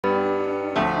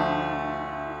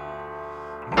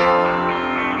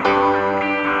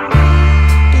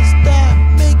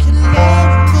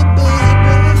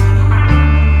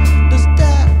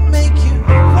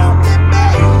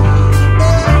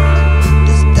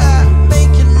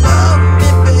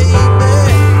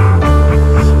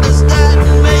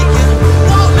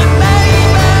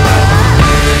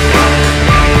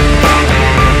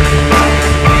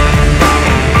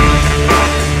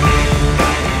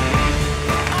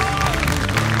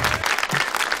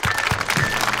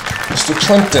Mr.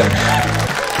 Clinton.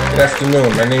 Good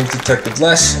afternoon. My name's Detective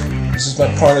Les. This is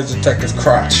my partner, Detective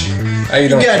Crotch. How you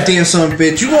doing? You goddamn son of a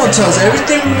bitch. You gonna tell us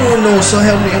everything we wanna know, so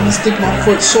help me. I'm gonna stick my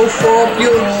foot so far up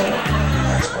your...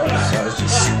 It's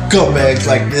just scumbags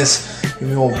like this. Get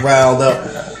me all riled up.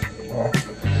 Well,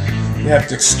 you have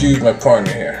to excuse my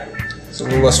partner here. He's a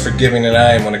little less forgiving than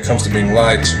I am when it comes to being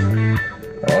lied to. Now,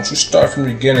 why don't you start from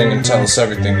the beginning and tell us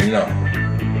everything you know?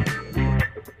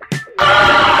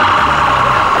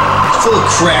 Full of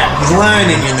crap. He's lying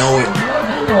and you know it.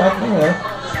 Well,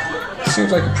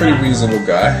 seems like a pretty reasonable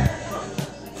guy. I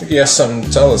think he has something to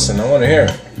tell us and I want to hear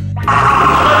it.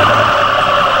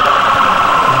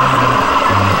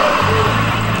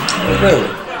 Oh, really?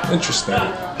 Interesting.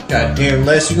 Goddamn,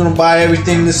 Les, you gonna buy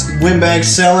everything this windbag's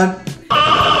selling?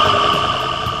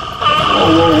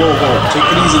 Whoa. Take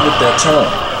it easy with that tone.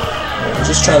 I'm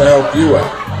just trying to help you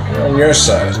out. We're on your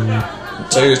side. To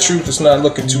tell you the truth, it's not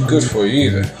looking too good for you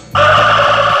either.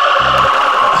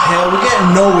 Hell, we're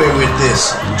getting nowhere with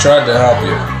this. We tried to help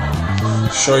you.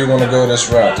 Sure you want to go this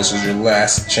route? This is your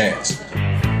last chance.